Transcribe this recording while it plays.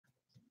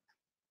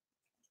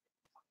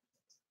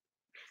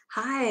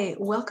Hi,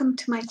 welcome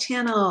to my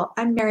channel.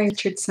 I'm Mary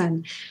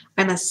Richardson.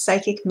 I'm a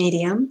psychic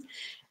medium,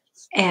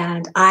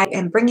 and I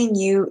am bringing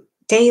you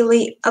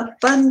daily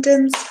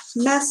abundance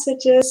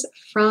messages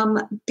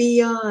from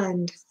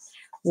beyond.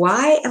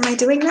 Why am I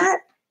doing that?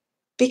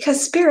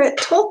 Because Spirit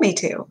told me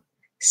to.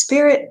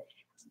 Spirit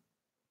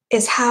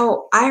is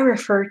how I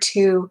refer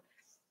to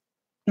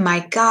my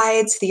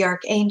guides, the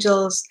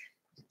archangels,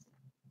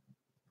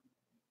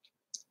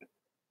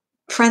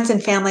 friends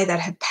and family that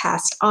have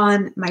passed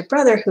on, my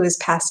brother who has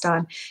passed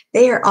on.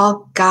 They are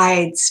all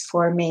guides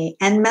for me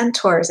and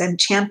mentors and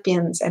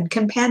champions and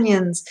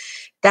companions.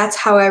 That's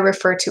how I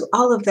refer to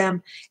all of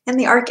them. And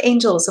the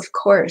archangels, of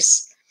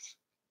course.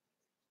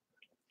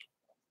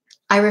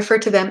 I refer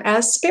to them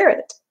as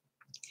Spirit.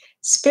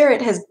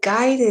 Spirit has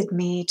guided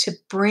me to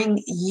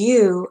bring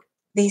you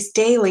these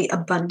daily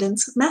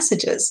abundance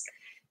messages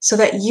so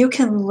that you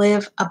can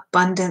live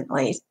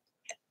abundantly.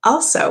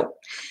 Also,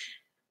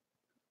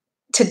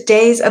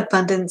 today's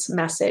abundance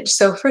message.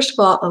 So first of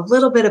all, a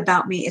little bit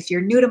about me. If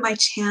you're new to my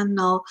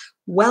channel,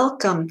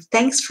 welcome.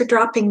 Thanks for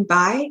dropping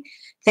by.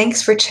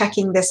 Thanks for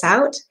checking this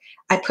out.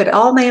 I put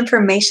all my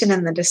information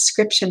in the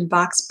description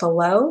box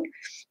below.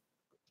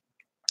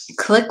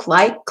 Click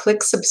like,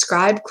 click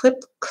subscribe, click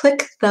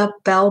the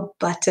bell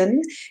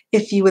button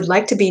if you would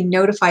like to be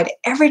notified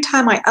every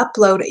time I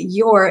upload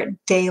your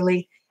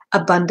daily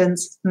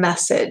abundance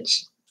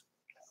message.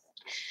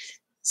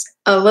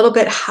 A little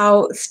bit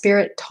how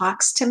Spirit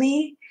talks to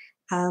me.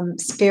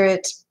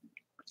 Spirit,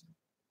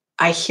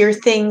 I hear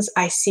things,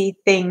 I see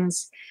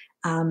things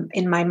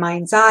in my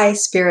mind's eye.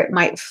 Spirit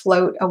might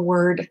float a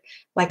word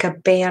like a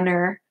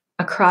banner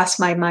across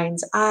my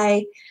mind's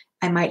eye.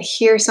 I might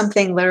hear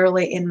something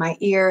literally in my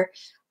ear.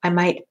 I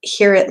might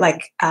hear it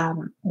like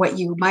what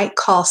you might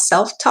call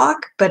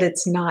self-talk, but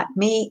it's not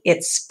me,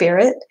 it's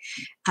Spirit.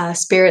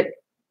 Spirit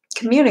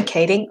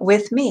communicating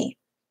with me.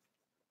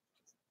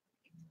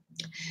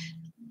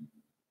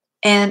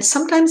 And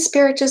sometimes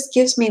Spirit just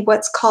gives me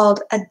what's called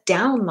a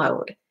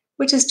download,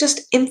 which is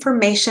just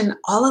information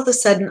all of a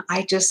sudden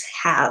I just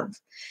have.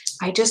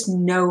 I just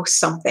know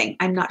something.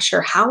 I'm not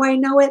sure how I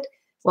know it.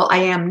 Well, I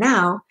am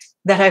now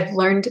that I've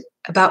learned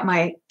about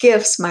my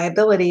gifts, my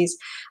abilities.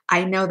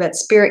 I know that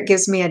Spirit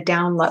gives me a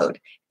download,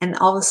 and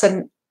all of a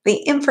sudden the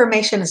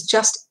information is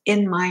just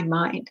in my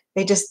mind.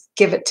 They just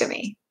give it to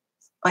me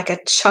like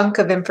a chunk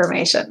of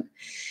information.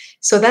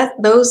 So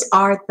those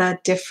are the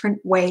different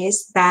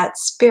ways that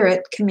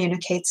Spirit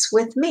communicates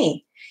with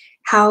me.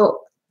 How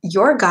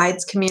your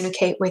guides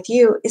communicate with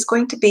you is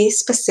going to be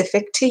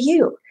specific to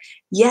you.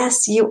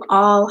 Yes, you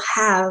all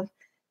have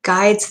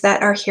guides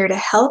that are here to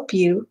help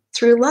you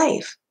through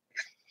life.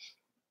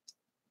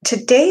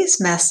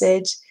 Today's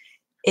message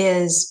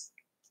is,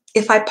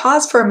 if I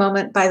pause for a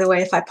moment, by the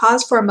way, if I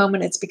pause for a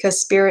moment, it's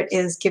because Spirit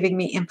is giving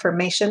me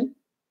information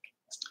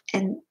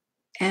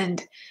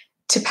and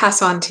to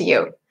pass on to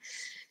you.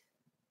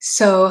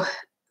 So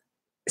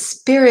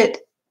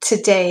Spirit,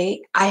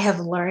 today I have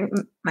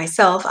learned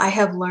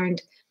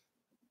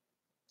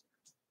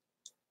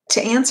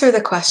to answer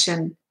the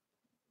question,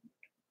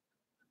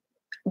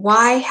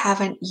 why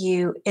haven't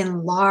you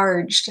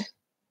enlarged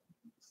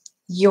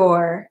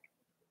your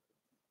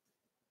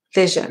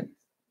vision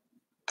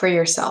for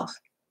yourself?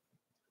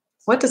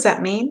 What does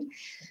that mean?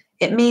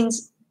 It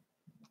means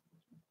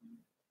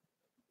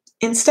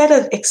instead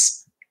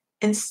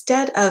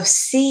of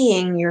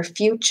seeing your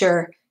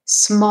future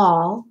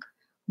small,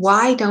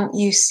 why don't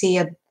you see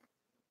a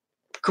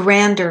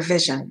grander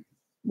vision?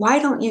 Why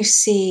don't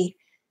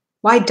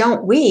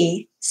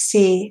we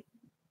see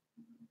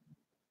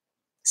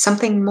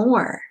something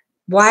more?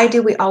 Why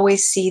do we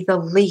always see the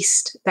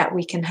least that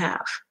we can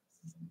have?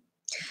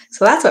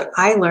 So that's what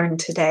I learned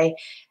today.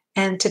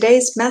 And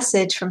today's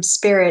message from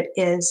Spirit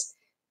is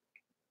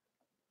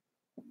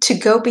to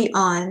go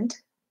beyond.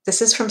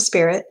 This is from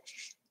Spirit,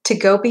 to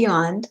go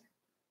beyond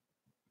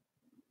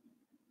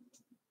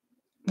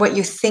what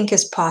you think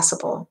is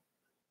possible.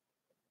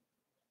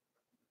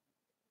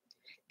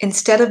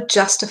 Instead of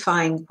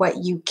justifying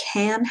what you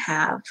can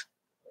have,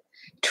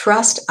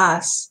 trust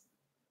us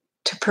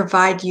to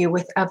provide you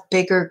with a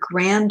bigger,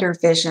 grander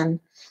vision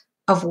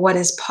of what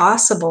is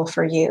possible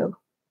for you.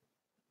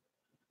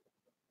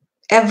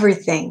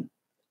 Everything.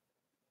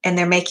 And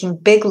they're making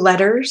big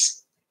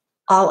letters,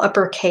 all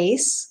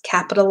uppercase,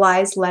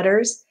 capitalized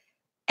letters.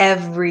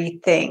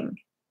 Everything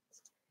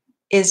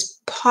is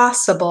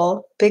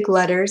possible, big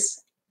letters,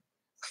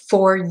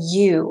 for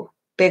you,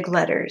 big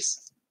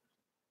letters.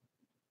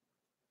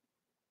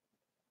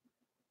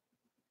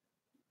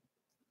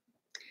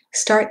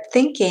 Start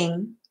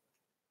thinking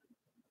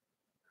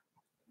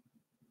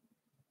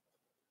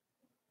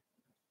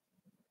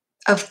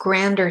of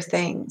grander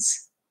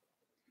things.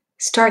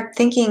 Start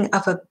thinking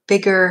of a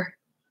bigger,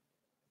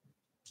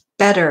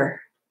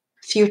 better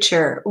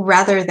future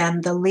rather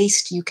than the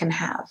least you can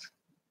have.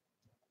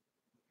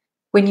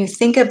 When you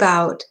think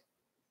about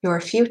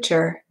your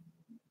future,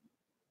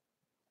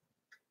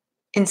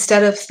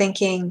 instead of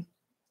thinking,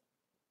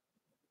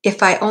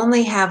 if I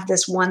only have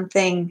this one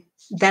thing,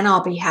 then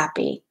I'll be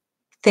happy,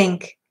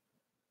 think,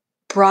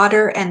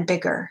 broader and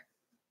bigger,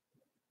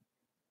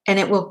 and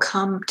it will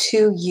come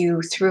to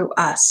you through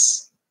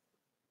us.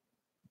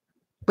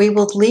 We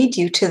will lead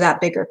you to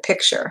that bigger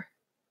picture.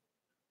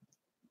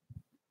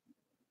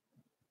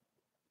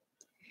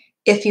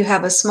 If you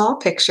have a small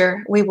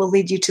picture, we will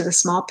lead you to the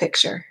small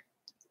picture.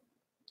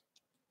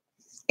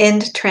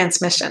 End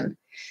transmission.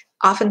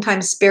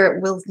 Oftentimes,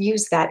 Spirit will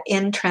use that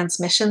end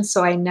transmission,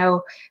 so I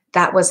know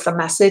that was the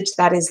message.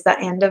 That is the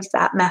end of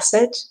that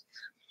message.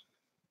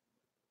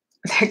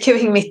 They're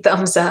giving me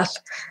thumbs up.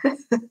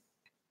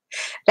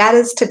 That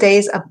is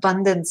today's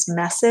abundance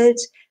message.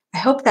 I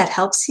hope that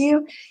helps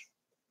you.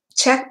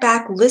 Check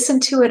back, listen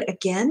to it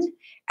again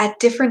at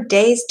different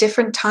days,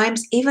 different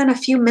times, even a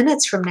few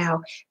minutes from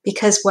now,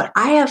 because what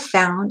I have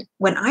found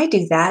when I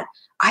do that,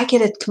 I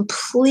get a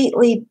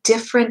completely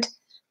different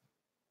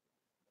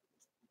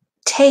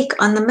take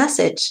on the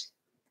message.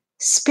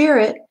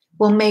 Spirit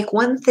will make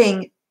one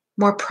thing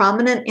more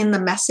prominent in the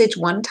message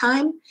one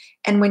time,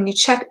 and when you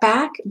check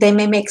back, they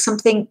may make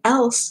something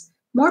else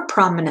more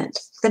prominent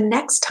the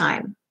next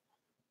time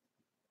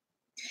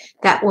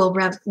that will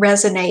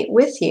resonate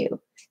with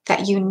you,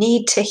 that you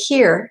need to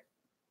hear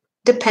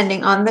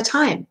depending on the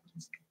time.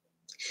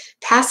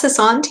 Pass this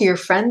on to your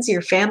friends,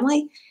 your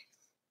family.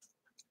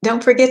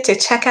 Don't forget to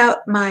check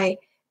out my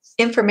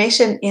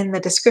information in the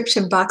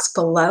description box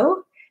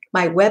below.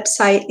 My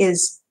website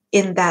is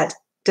in that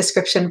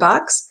description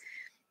box.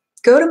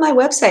 Go to my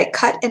website,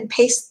 cut and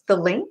paste the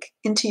link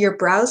into your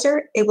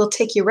browser. It will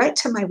take you right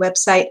to my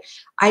website.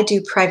 I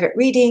do private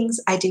readings.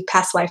 I do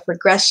past life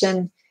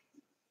regression.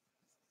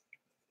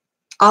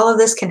 All of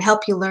this can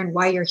help you learn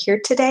why you're here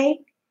today.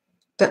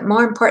 But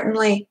more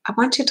importantly, I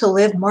want you to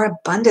live more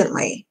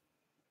abundantly.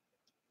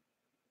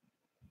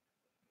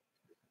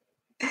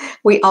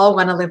 We all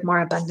want to live more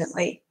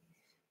abundantly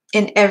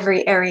in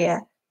every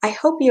area. I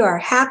hope you are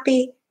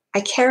happy.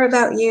 I care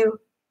about you.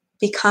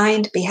 Be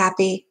kind, be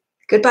happy.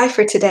 Goodbye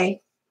for today.